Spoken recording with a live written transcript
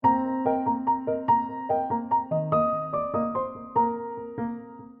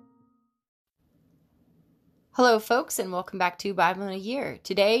Hello, folks, and welcome back to Bible in a Year.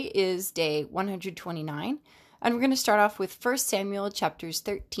 Today is day 129, and we're going to start off with 1 Samuel chapters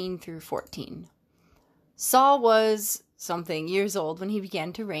 13 through 14. Saul was something years old when he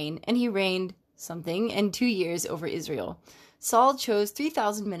began to reign, and he reigned something and 2 years over Israel. Saul chose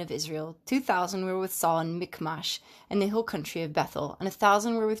 3,000 men of Israel. 2,000 were with Saul in Michmash and the hill country of Bethel, and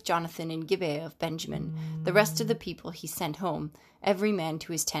 1,000 were with Jonathan in Gibeah of Benjamin. The rest of the people he sent home, every man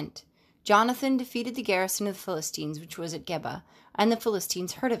to his tent. Jonathan defeated the garrison of the Philistines, which was at Geba, and the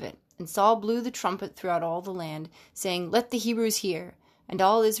Philistines heard of it. And Saul blew the trumpet throughout all the land, saying, "Let the Hebrews hear." And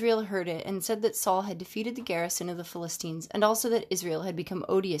all Israel heard it, and said that Saul had defeated the garrison of the Philistines, and also that Israel had become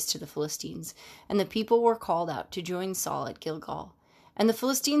odious to the Philistines. And the people were called out to join Saul at Gilgal. And the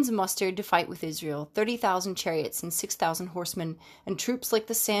Philistines mustered to fight with Israel 30,000 chariots and 6,000 horsemen, and troops like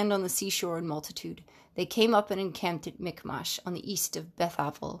the sand on the seashore in multitude. They came up and encamped at Michmash on the east of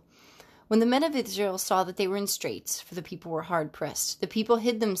Bethavel. When the men of Israel saw that they were in straits, for the people were hard pressed, the people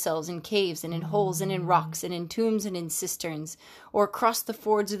hid themselves in caves and in holes and in rocks and in tombs and in cisterns, or crossed the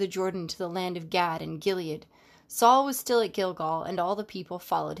fords of the Jordan to the land of Gad and Gilead. Saul was still at Gilgal, and all the people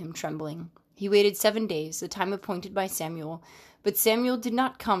followed him trembling. He waited 7 days, the time appointed by Samuel, but Samuel did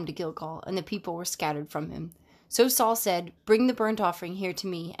not come to Gilgal, and the people were scattered from him. So Saul said, "Bring the burnt offering here to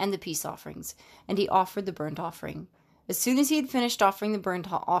me, and the peace offerings." And he offered the burnt offering. As soon as he had finished offering the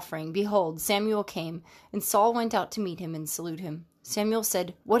burnt offering, behold, Samuel came, and Saul went out to meet him and salute him. Samuel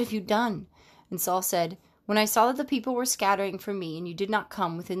said, "What have you done?" And Saul said, "When I saw that the people were scattering from me, and you did not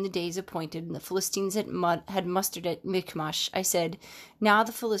come within the days appointed, and the Philistines had mustered at Michmash, I said, Now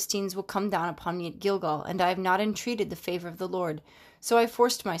the Philistines will come down upon me at Gilgal, and I have not entreated the favor of the Lord. So I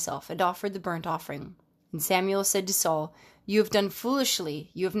forced myself, and offered the burnt offering." And Samuel said to Saul, "You have done foolishly.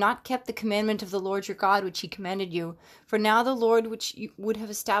 You have not kept the commandment of the Lord your God, which he commanded you. For now the Lord would have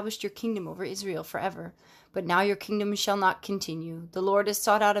established your kingdom over Israel forever. But now your kingdom shall not continue. The Lord has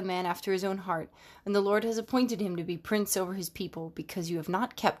sought out a man after his own heart, and the Lord has appointed him to be prince over his people, because you have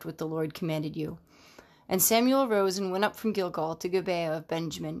not kept what the Lord commanded you." And Samuel arose and went up from Gilgal to Gibeah of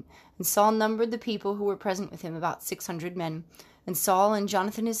Benjamin. And Saul numbered the people who were present with him, about 600 men. And Saul and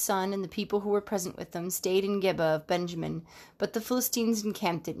Jonathan his son and the people who were present with them stayed in Gibeah of Benjamin, but the Philistines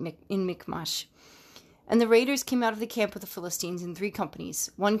encamped in Michmash. And the raiders came out of the camp of the Philistines in 3 companies.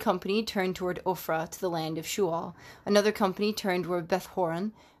 One company turned toward Ophrah to the land of Shual, another company turned toward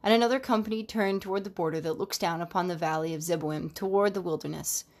Beth-horon, and another company turned toward the border that looks down upon the valley of Zeboim, toward the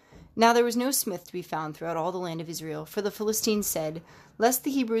wilderness. Now there was no smith to be found throughout all the land of Israel, for the Philistines said, "Lest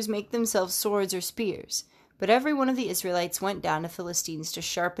the Hebrews make themselves swords or spears." But every one of the Israelites went down to Philistines to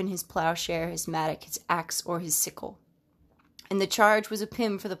sharpen his plowshare, his mattock, his axe, or his sickle. And the charge was a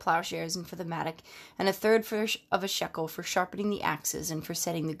pim for the plowshares and for the mattock, and a third of a shekel for sharpening the axes and for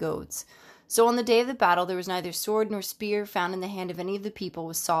setting the goads. So on the day of the battle there was neither sword nor spear found in the hand of any of the people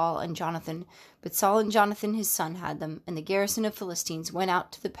with Saul and Jonathan, but Saul and Jonathan his son had them, and the garrison of Philistines went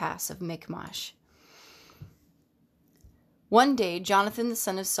out to the pass of Michmash. One day Jonathan the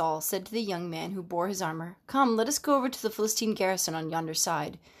son of Saul said to the young man who bore his armor, "Come, let us go over to the Philistine garrison on yonder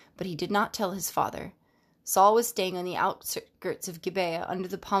side." But he did not tell his father. Saul was staying on the outskirts of Gibeah under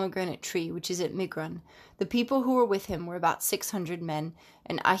the pomegranate tree, which is at Migron. The people who were with him were about 600 men,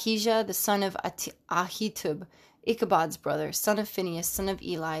 and Ahijah the son of Ahitub, Ichabod's brother, son of Phinehas, son of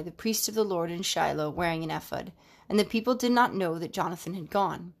Eli, the priest of the Lord in Shiloh, wearing an ephod. And the people did not know that Jonathan had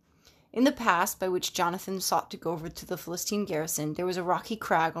gone. In the pass by which Jonathan sought to go over to the Philistine garrison, there was a rocky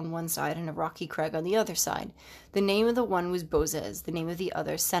crag on one side and a rocky crag on the other side. The name of the one was Bozez, the name of the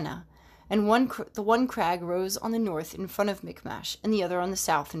other Seneh. And the one crag rose on the north in front of Michmash, and the other on the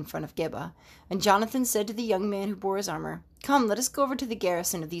south in front of Geba. And Jonathan said to the young man who bore his armor, "Come, let us go over to the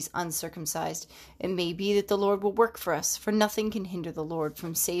garrison of these uncircumcised. It may be that the Lord will work for us, for nothing can hinder the Lord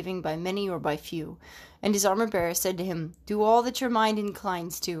from saving by many or by few." And his armor-bearer said to him, "Do all that your mind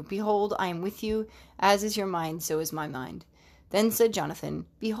inclines to. Behold, I am with you. As is your mind, so is my mind." Then said Jonathan,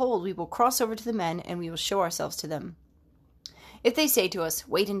 "Behold, we will cross over to the men, and we will show ourselves to them. If they say to us,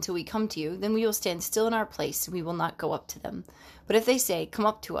 'Wait until we come to you,' then we will stand still in our place, and we will not go up to them. But if they say, 'Come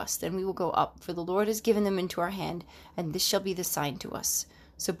up to us,' then we will go up, for the Lord has given them into our hand, and this shall be the sign to us."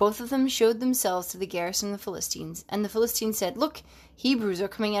 So both of them showed themselves to the garrison of the Philistines, and the Philistines said, "Look, Hebrews are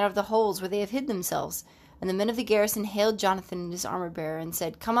coming out of the holes where they have hid themselves." And the men of the garrison hailed Jonathan and his armor-bearer, and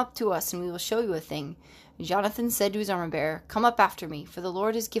said, "Come up to us, and we will show you a thing." And Jonathan said to his armor-bearer, "Come up after me, for the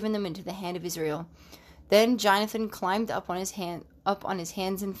Lord has given them into the hand of Israel." Then Jonathan climbed up on his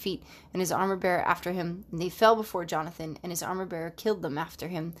hands and feet, and his armor-bearer after him, and they fell before Jonathan, and his armor-bearer killed them after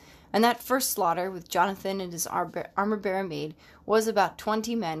him. And that first slaughter, with Jonathan and his armor-bearer made, was about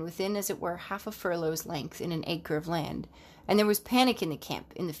 20 men, within as it were half a furlong's length in an acre of land. And there was panic in the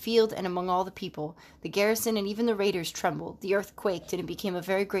camp, in the field, and among all the people. The garrison and even the raiders trembled. The earth quaked, and it became a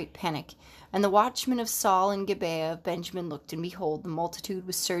very great panic. And the watchmen of Saul and Gibeah of Benjamin looked, and behold, the multitude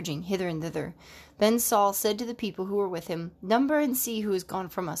was surging hither and thither. Then Saul said to the people who were with him, Number and see who is gone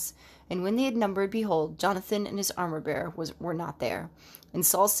from us. And when they had numbered, behold, Jonathan and his armor-bearer were not there. And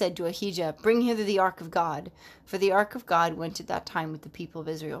Saul said to Ahijah, Bring hither the ark of God. For the ark of God went at that time with the people of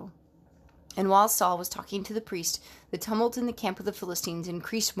Israel. And while Saul was talking to the priest, the tumult in the camp of the Philistines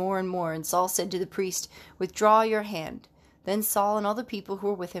increased more and more, and Saul said to the priest, Withdraw your hand. Then Saul and all the people who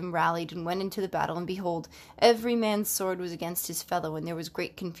were with him rallied and went into the battle, and behold, every man's sword was against his fellow, and there was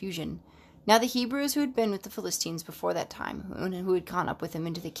great confusion. Now the Hebrews who had been with the Philistines before that time, and who had gone up with him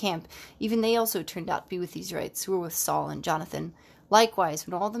into the camp, even they also turned out to be with the Israelites, who were with Saul and Jonathan. Likewise,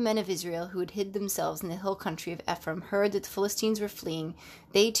 when all the men of Israel who had hid themselves in the hill country of Ephraim heard that the Philistines were fleeing,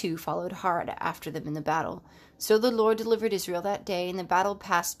 they too followed hard after them in the battle. So the Lord delivered Israel that day, and the battle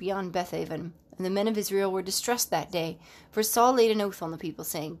passed beyond Bethaven. And the men of Israel were distressed that day, for Saul laid an oath on the people,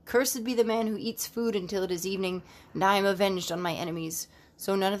 saying, Cursed be the man who eats food until it is evening, and I am avenged on my enemies.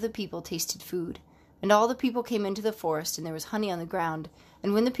 So none of the people tasted food. And all the people came into the forest, and there was honey on the ground.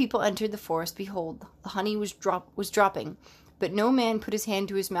 And when the people entered the forest, behold, the honey was dropping. But no man put his hand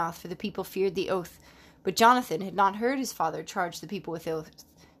to his mouth, for the people feared the oath. But Jonathan had not heard his father charge the people with oath.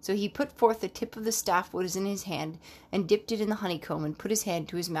 So he put forth the tip of the staff which was in his hand, and dipped it in the honeycomb, and put his hand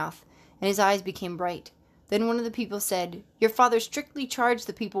to his mouth, and his eyes became bright. Then one of the people said, Your father strictly charged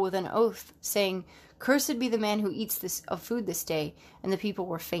the people with an oath, saying, Cursed be the man who eats of food this day. And the people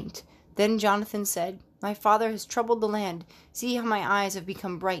were faint. Then Jonathan said, My father has troubled the land. See how my eyes have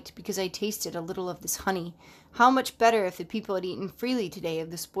become bright, because I tasted a little of this honey. How much better if the people had eaten freely today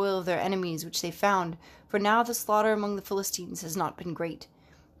of the spoil of their enemies which they found, for now the slaughter among the Philistines has not been great.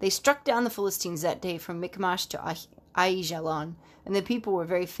 They struck down the Philistines that day from Michmash to Aijalon, and the people were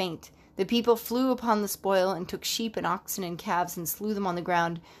very faint. The people flew upon the spoil, and took sheep and oxen and calves, and slew them on the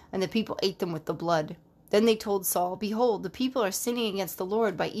ground, and the people ate them with the blood. Then they told Saul, Behold, the people are sinning against the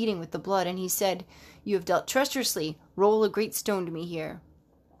Lord by eating with the blood. And he said, You have dealt treacherously. Roll a great stone to me here.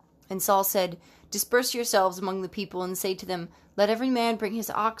 And Saul said, Disperse yourselves among the people, and say to them, Let every man bring his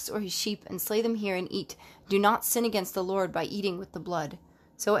ox or his sheep, and slay them here and eat. Do not sin against the Lord by eating with the blood.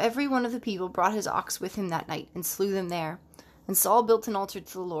 So every one of the people brought his ox with him that night, and slew them there. And Saul built an altar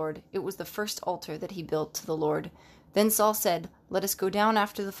to the Lord. It was the first altar that he built to the Lord. Then Saul said, Let us go down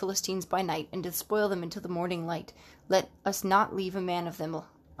after the Philistines by night, and despoil them until the morning light. Let us not leave a man of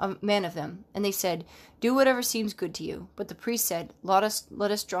them. And they said, Do whatever seems good to you. But the priest said, Let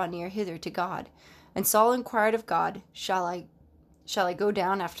us draw near hither to God. And Saul inquired of God, Shall I go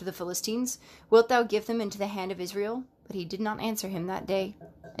down after the Philistines? Wilt thou give them into the hand of Israel? But he did not answer him that day.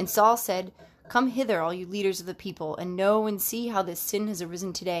 And Saul said, Come hither, all you leaders of the people, and know and see how this sin has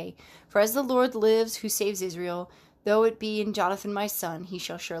arisen today. For as the Lord lives, who saves Israel, though it be in Jonathan my son, he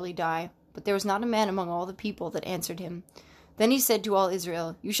shall surely die. But there was not a man among all the people that answered him. Then he said to all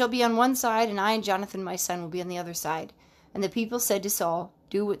Israel, You shall be on one side, and I and Jonathan my son will be on the other side. And the people said to Saul,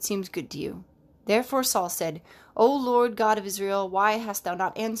 Do what seems good to you. Therefore Saul said, O Lord God of Israel, why hast thou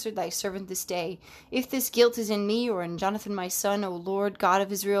not answered thy servant this day? If this guilt is in me or in Jonathan my son, O Lord God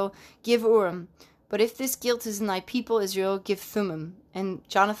of Israel, give Urim. But if this guilt is in thy people Israel, give Thummim. And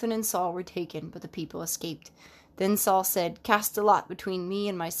Jonathan and Saul were taken, but the people escaped. Then Saul said, Cast a lot between me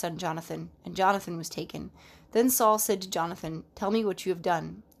and my son Jonathan. And Jonathan was taken. Then Saul said to Jonathan, Tell me what you have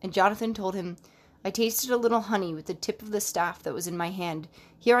done. And Jonathan told him, I tasted a little honey with the tip of the staff that was in my hand.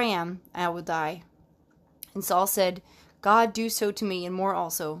 Here I am, and I will die. And Saul said, God do so to me, and more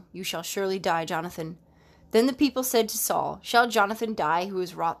also. You shall surely die, Jonathan. Then the people said to Saul, Shall Jonathan die, who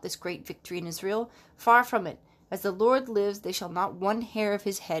has wrought this great victory in Israel? Far from it. As the Lord lives, they shall not one hair of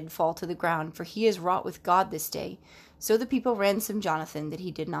his head fall to the ground, for he has wrought with God this day. So the people ransomed Jonathan, that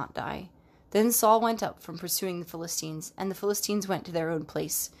he did not die. Then Saul went up from pursuing the Philistines, and the Philistines went to their own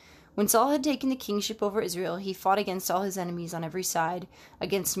place. When Saul had taken the kingship over Israel, he fought against all his enemies on every side,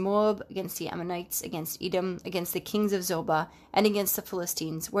 against Moab, against the Ammonites, against Edom, against the kings of Zobah, and against the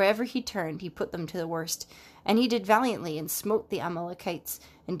Philistines. Wherever he turned, he put them to the worst. And he did valiantly, and smote the Amalekites,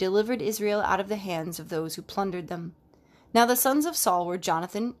 and delivered Israel out of the hands of those who plundered them. Now the sons of Saul were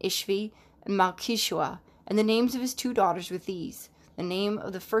Jonathan, Ishvi, and Malchishua, and the names of his 2 daughters were these. The name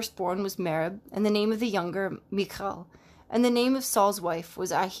of the firstborn was Merib, and the name of the younger Michal. And the name of Saul's wife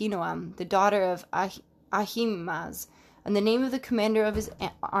was Ahinoam, the daughter of Ahimaaz, and the name of the commander of his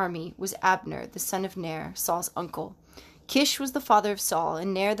army was Abner, the son of Ner, Saul's uncle. Kish was the father of Saul,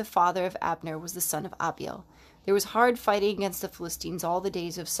 and Ner, the father of Abner, was the son of Abiel. There was hard fighting against the Philistines all the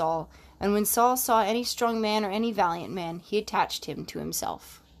days of Saul, and when Saul saw any strong man or any valiant man, he attached him to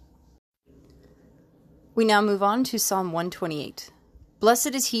himself. We now move on to Psalm 128.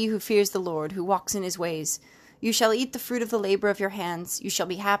 Blessed is he who fears the Lord, who walks in his ways. You shall eat the fruit of the labor of your hands. You shall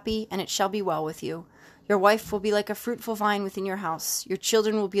be happy, and it shall be well with you. Your wife will be like a fruitful vine within your house. Your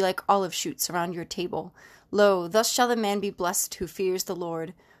children will be like olive shoots around your table. Lo, thus shall the man be blessed who fears the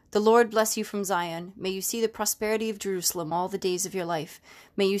Lord. The Lord bless you from Zion. May you see the prosperity of Jerusalem all the days of your life.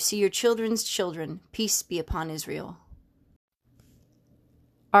 May you see your children's children. Peace be upon Israel.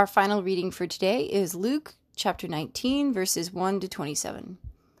 Our final reading for today is Luke chapter 19, verses 1 to 27.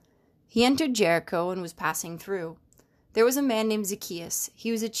 He entered Jericho and was passing through. There was a man named Zacchaeus.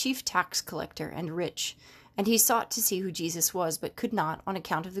 He was a chief tax collector and rich, and he sought to see who Jesus was, but could not on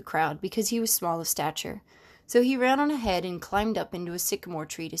account of the crowd, because he was small of stature. So he ran on ahead and climbed up into a sycamore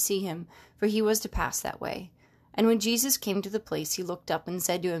tree to see him, for he was to pass that way. And when Jesus came to the place, he looked up and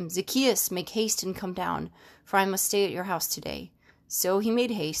said to him, Zacchaeus, make haste and come down, for I must stay at your house today. So he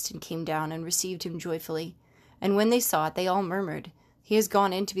made haste and came down and received him joyfully. And when they saw it, they all murmured, He has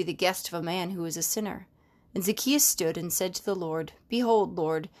gone in to be the guest of a man who is a sinner. And Zacchaeus stood and said to the Lord, Behold,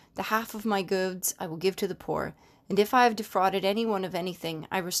 Lord, the half of my goods I will give to the poor, and if I have defrauded anyone of anything,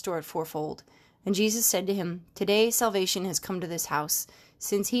 I restore it fourfold. And Jesus said to him, Today salvation has come to this house,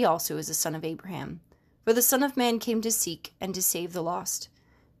 since he also is a son of Abraham. For the Son of Man came to seek and to save the lost.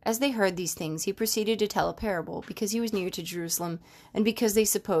 As they heard these things, he proceeded to tell a parable, because he was near to Jerusalem, and because they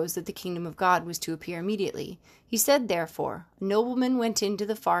supposed that the kingdom of God was to appear immediately. He said, therefore, a nobleman went into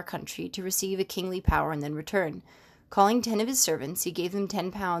the far country to receive a kingly power and then return. Calling 10 of his servants, he gave them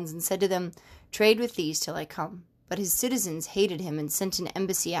 10 pounds, and said to them, Trade with these till I come. But his citizens hated him and sent an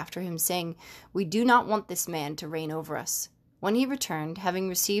embassy after him, saying, We do not want this man to reign over us. When he returned, having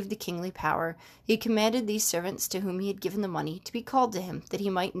received the kingly power, he commanded these servants to whom he had given the money to be called to him, that he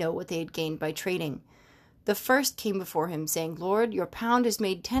might know what they had gained by trading. The first came before him, saying, Lord, your pound has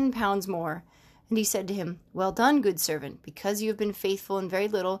made 10 pounds more. And he said to him, Well done, good servant, because you have been faithful in very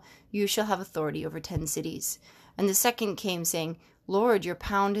little, you shall have authority over 10 cities. And the second came, saying, Lord, your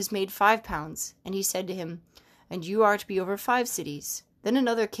pound has made 5 pounds. And he said to him, And you are to be over 5 cities. Then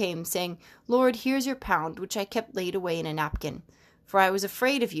another came, saying, Lord, here is your pound, which I kept laid away in a napkin. For I was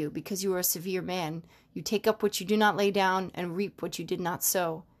afraid of you, because you are a severe man. You take up what you do not lay down, and reap what you did not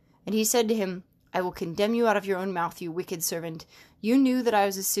sow. And he said to him, I will condemn you out of your own mouth, you wicked servant. You knew that I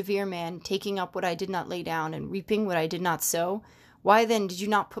was a severe man, taking up what I did not lay down, and reaping what I did not sow. Why then did you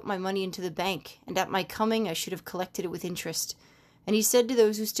not put my money into the bank? And at my coming I should have collected it with interest. And he said to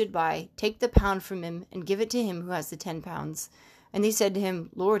those who stood by, Take the pound from him, and give it to him who has the 10 pounds. And they said to him,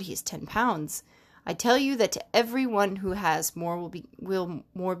 Lord, he has 10 pounds. I tell you that to every one who has more will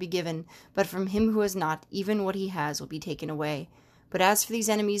more be given, but from him who has not, even what he has will be taken away. But as for these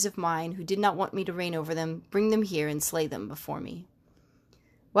enemies of mine, who did not want me to reign over them, bring them here and slay them before me.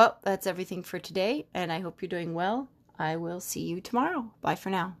 Well, that's everything for today, and I hope you're doing well. I will see you tomorrow. Bye for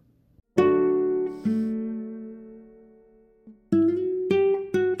now.